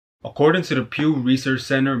According to the Pew Research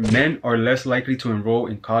Center, men are less likely to enroll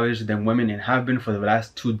in college than women and have been for the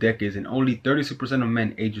last 2 decades, and only 36% of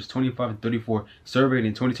men ages 25 to 34 surveyed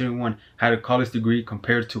in 2021 had a college degree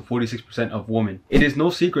compared to 46% of women. It is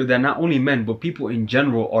no secret that not only men but people in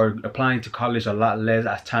general are applying to college a lot less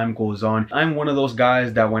as time goes on. I'm one of those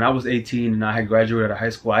guys that when I was 18 and I had graduated out of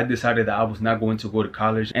high school, I decided that I was not going to go to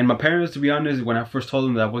college. And my parents, to be honest, when I first told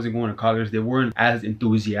them that I wasn't going to college, they weren't as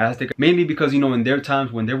enthusiastic, mainly because, you know, in their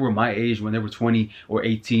times when they were my age, when they were 20 or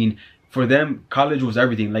 18, for them college was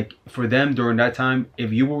everything. Like for them during that time,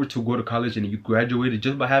 if you were to go to college and you graduated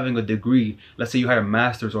just by having a degree, let's say you had a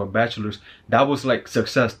master's or a bachelor's, that was like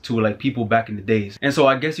success to like people back in the days. And so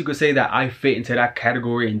I guess you could say that I fit into that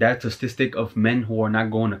category and that statistic of men who are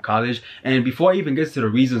not going to college. And before I even get to the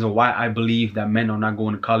reasons of why I believe that men are not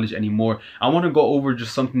going to college anymore, I want to go over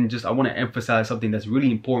just something, I want to emphasize something that's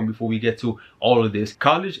really important before we get to all of this.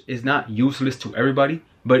 College is not useless to everybody,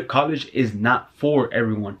 but college is not for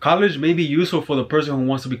everyone. College may be useful for the person who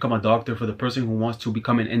wants to become a doctor, for the person who wants to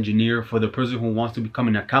become an engineer, for the person who wants to become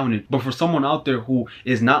an accountant. But for someone out there who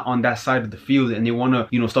is not on that side of the field and they want to,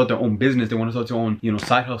 you know, start their own business, they want to start their own, you know,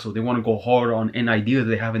 side hustle, they want to go hard on an idea that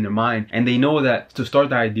they have in their mind, and they know that to start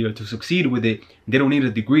the idea, to succeed with it, they don't need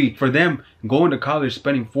a degree. For them, going to college,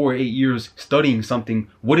 spending 4 or 8 years studying something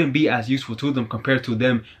wouldn't be as useful to them compared to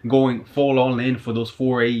them going full all in for those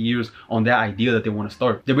 4 or 8 years on that idea that they want to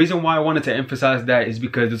start. The reason why I wanted to emphasize that is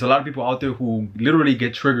because there's a lot of people out there who literally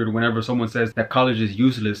get triggered whenever someone says that college is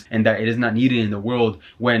useless and that it is not needed in the world,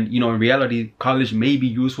 when, you know, in reality, college may be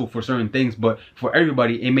useful for certain things, but for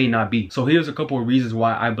everybody, it may not be. So here's a couple of reasons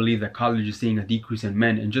why I believe that college is seeing a decrease in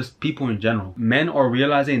men and just people in general. Men are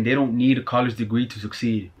realizing they don't need a college degree to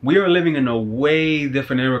succeed. We are living in a way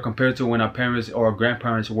different era compared to when our parents or our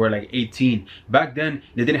grandparents were like 18. Back then,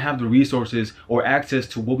 they didn't have the resources or access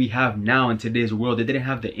to what we have now in today's world. They didn't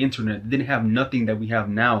have the internet. They didn't have nothing that we have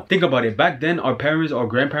now. Think about it. Back then, our parents or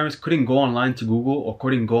grandparents couldn't go online to Google or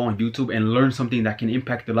couldn't go on YouTube and learn something that can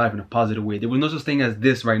impact their life in a positive way. There was no such thing as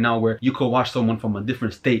this right now where you could watch someone from a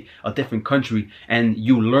different state, a different country, and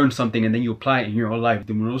you learn something and then you apply it in your own life.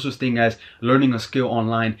 There was no such thing as learning a skill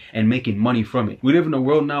online and making money from it. We live in a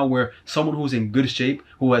world now where someone who's in good shape,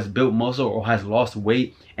 who has built muscle or has lost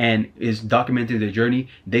weight and is documenting their journey,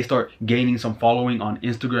 they start gaining some following on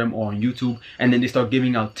Instagram or on YouTube, and then they start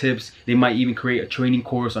giving out tips. They might even create a training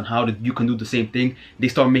course on how you can do the same thing. They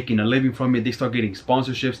start making a living from it. They start getting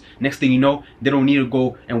sponsorships. Next thing you know, they don't need to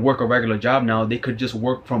go and work a regular job now. They could just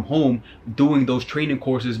work from home doing those training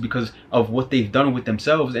courses because of what they've done with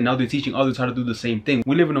themselves, and now they're teaching others how to do the same thing.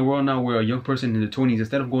 We live in a world now where a young person in their 20s,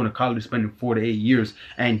 instead of going to college, spending 4 to 8 years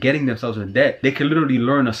and getting themselves in debt, they can literally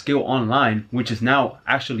learn a skill online, which is now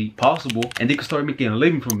actually possible, and they can start making a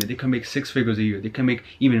living from it. They can make 6 figures a year. They can make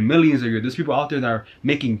even millions a year. There's people out there that are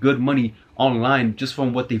making good money online just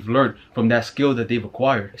from what they've learned from that skill that they've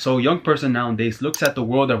acquired. So a young person nowadays looks at the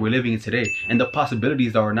world that we're living in today and the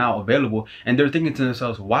possibilities that are now available, and they're thinking to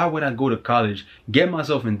themselves, why would I go to college, get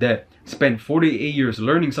myself in debt, spend 48 years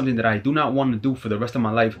learning something that I do not want to do for the rest of my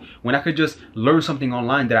life, when I could just learn something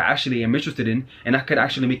online that I actually am interested in and I could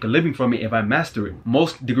actually make a living from it if I master it.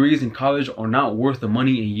 Most degrees in college are not worth the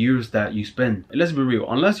money and years that you spend. Let's be real,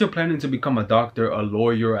 unless you're planning to become a doctor, a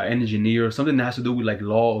lawyer, an engineer, something that has to do with like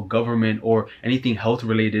law or government or anything health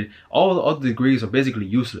related, all the other degrees are basically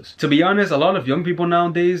useless. To be honest, a lot of young people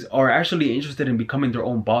nowadays are actually interested in becoming their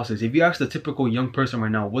own bosses. If you ask the typical young person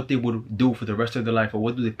right now what they would do for the rest of their life or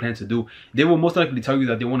what do they plan to do, they will most likely tell you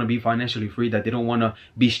that they want to be financially free, that they don't want to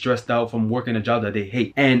be stressed out from working a job that they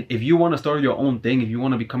hate. And if you want to start your own thing, if you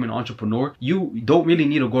want to become an entrepreneur, you don't really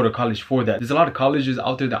need to go to college for that. There's a lot of colleges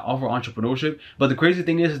out there that offer entrepreneurship, but the crazy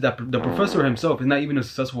thing is that the professor himself is not even a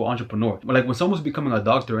successful entrepreneur. But like when someone's becoming a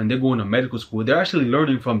doctor and they're going to medical school, they're actually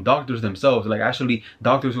learning from doctors themselves, like actually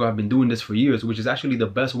doctors who have been doing this for years, which is actually the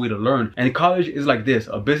best way to learn. And college is like this: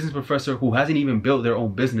 a business professor who hasn't even built their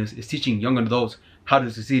own business is teaching young adults how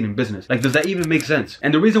to succeed in business. Like, does that even make sense?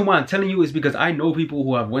 And the reason why I'm telling you is because I know people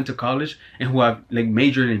who have went to college and who have like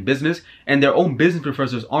majored in business, and their own business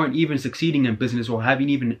professors aren't even succeeding in business or haven't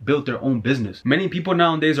even built their own business. Many people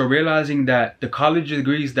nowadays are realizing that the college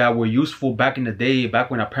degrees that were useful back in the day,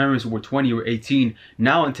 back when our parents were 20 or 18,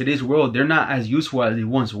 now in today's world, they're not as useful as they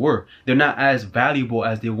once were. They're not as valuable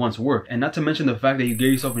as they once were. And not to mention the fact that you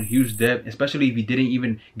get yourself in huge debt, especially if you didn't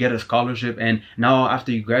even get a scholarship, and now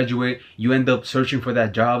after you graduate, you end up searching for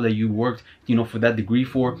that job that you worked for that degree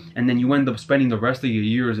for, and then you end up spending the rest of your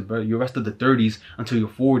years, your rest of the 30s until your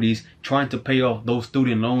 40s trying to pay off those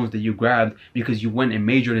student loans that you grabbed because you went and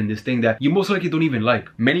majored in this thing that you most likely don't even like.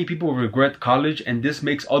 Many people regret college, and this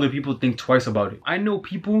makes other people think twice about it. I know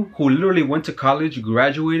people who literally went to college,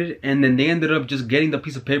 graduated, and then they ended up just getting the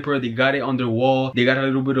piece of paper, they got it on their wall, they got a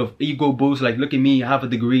little bit of ego boost, like, look at me, I have a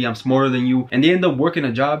degree, I'm smarter than you, and they end up working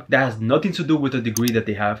a job that has nothing to do with the degree that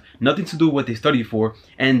they have, nothing to do with what they studied for,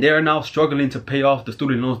 and they're now struggling to pay off the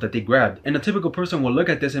student loans that they grabbed. And a typical person will look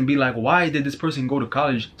at this and be like, why did this person go to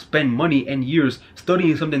college, spend money and years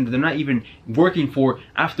studying something that they're not even working for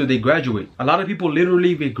after they graduate? A lot of people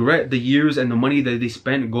literally regret the years and the money that they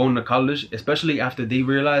spent going to college, especially after they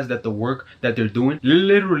realize that the work that they're doing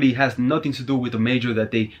literally has nothing to do with the major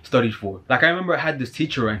that they studied for. Like, I remember I had this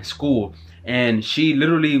teacher in school, and she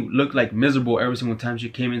literally looked like miserable every single time she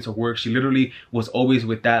came into work. She literally was always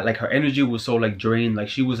with that, like, her energy was so like drained. Like,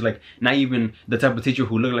 she was like not even the type of teacher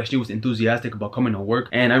who looked like she was enthusiastic about coming to work.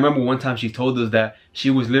 And I remember one time she told us that she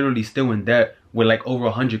was literally still in debt with like over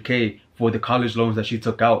 100K for the college loans that she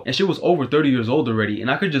took out, and she was over 30 years old already. And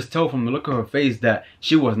I could just tell from the look of her face that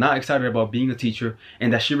she was not excited about being a teacher,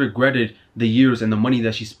 and that she regretted the years and the money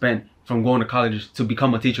that she spent from going to college to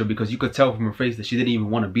become a teacher, because you could tell from her face that she didn't even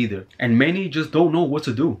want to be there. And many just don't know what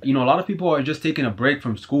to do. A lot of people are just taking a break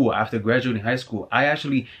from school after graduating high school. I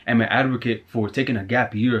actually am an advocate for taking a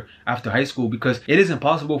gap year after high school, because it is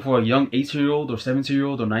impossible for a young 18-year-old or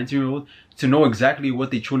 17-year-old or 19-year-old to know exactly what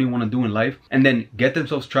they truly want to do in life and then get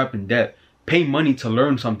themselves trapped in debt, pay money to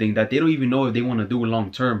learn something that they don't even know if they want to do it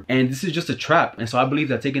long term. And this is just a trap. And so I believe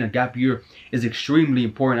that taking a gap year is extremely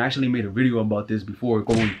important. I actually made a video about this before,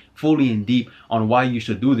 going fully in deep on why you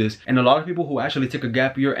should do this. And a lot of people who actually take a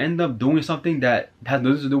gap year end up doing something that has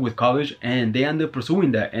nothing to do with college, and they end up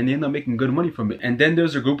pursuing that and they end up making good money from it. And then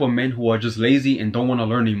there's a group of men who are just lazy and don't want to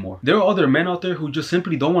learn anymore. There are other men out there who just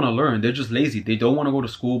simply don't want to learn. They're just lazy. They don't want to go to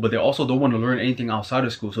school, but they also don't want to learn anything outside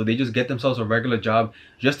of school. So they just get themselves a regular job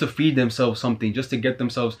just to feed themselves something, just to get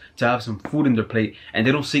themselves to have some food in their plate, and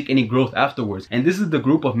they don't seek any growth afterwards. And this is the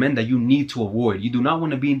group of men that you need to avoid. You do not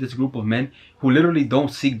want to be in this group of men who literally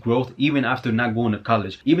don't seek growth even after not going to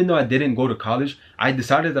college. Even though I didn't go to college, I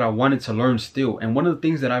decided that I wanted to learn still. And one of the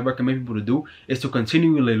things that I recommend people to do is to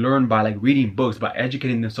continually learn by like reading books, by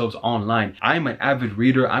educating themselves online. I'm an avid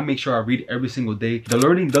reader. I make sure I read every single day. The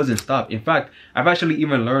learning doesn't stop. In fact, I've actually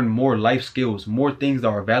even learned more life skills, more things that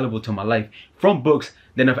are valuable to my life from books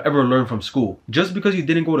than I've ever learned from school. Just because you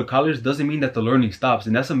didn't go to college doesn't mean that the learning stops.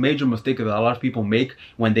 And that's a major mistake that a lot of people make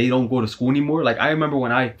when they don't go to school anymore. Like, I remember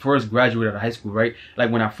when I first graduated out of high school, right?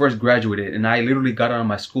 Like, when I first graduated and I literally got out of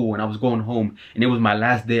my school and I was going home and it was my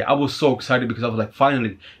last day, I was so excited because I was like,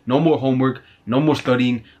 finally, no more homework, no more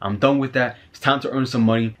studying, I'm done with that, it's time to earn some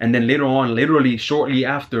money. And then later on, literally shortly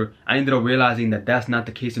after, I ended up realizing that that's not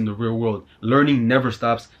the case in the real world. Learning never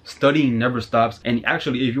stops, studying never stops. And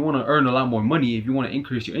actually, if you want to earn a lot more money, if you want to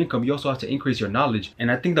increase your income, you also have to increase your knowledge.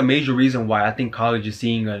 And I think the major reason why I think college is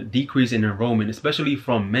seeing a decrease in enrollment, especially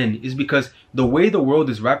from men, is because the way the world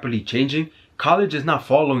is rapidly changing, college is not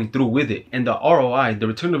following through with it. And the ROI, the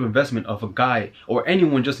return of investment of a guy or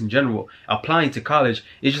anyone just in general applying to college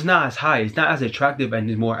is just not as high. It's not as attractive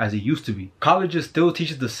anymore as it used to be. Colleges still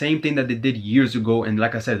teaches the same thing that they did years ago. And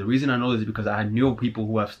like I said, the reason I know this is because I know people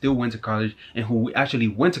who have still went to college and who actually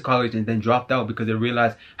went to college and then dropped out because they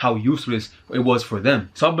realized how useless it was for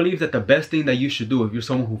them. So I believe that the best thing that you should do if you're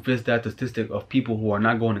someone who fits that statistic of people who are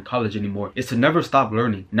not going to college anymore is to never stop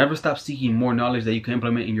learning. Never stop seeking more knowledge that you can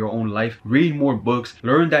implement in your own life. Read more books,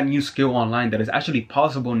 learn that new skill online that is actually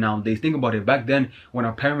possible nowadays. Think about it. Back then, when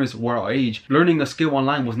our parents were our age, learning a skill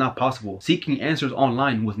online was not possible. Seeking answers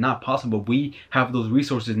online was not possible. We have those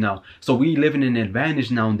resources now, so we live in an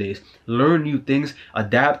advantage nowadays. Learn new things,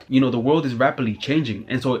 adapt. The world is rapidly changing,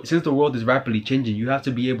 and so since the world is rapidly changing, you have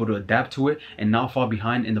to be able to adapt to it and not fall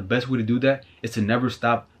behind. And the best way to do that is to never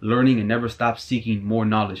stop learning and never stop seeking more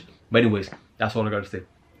knowledge. But anyways, that's all I gotta say.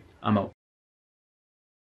 I'm out.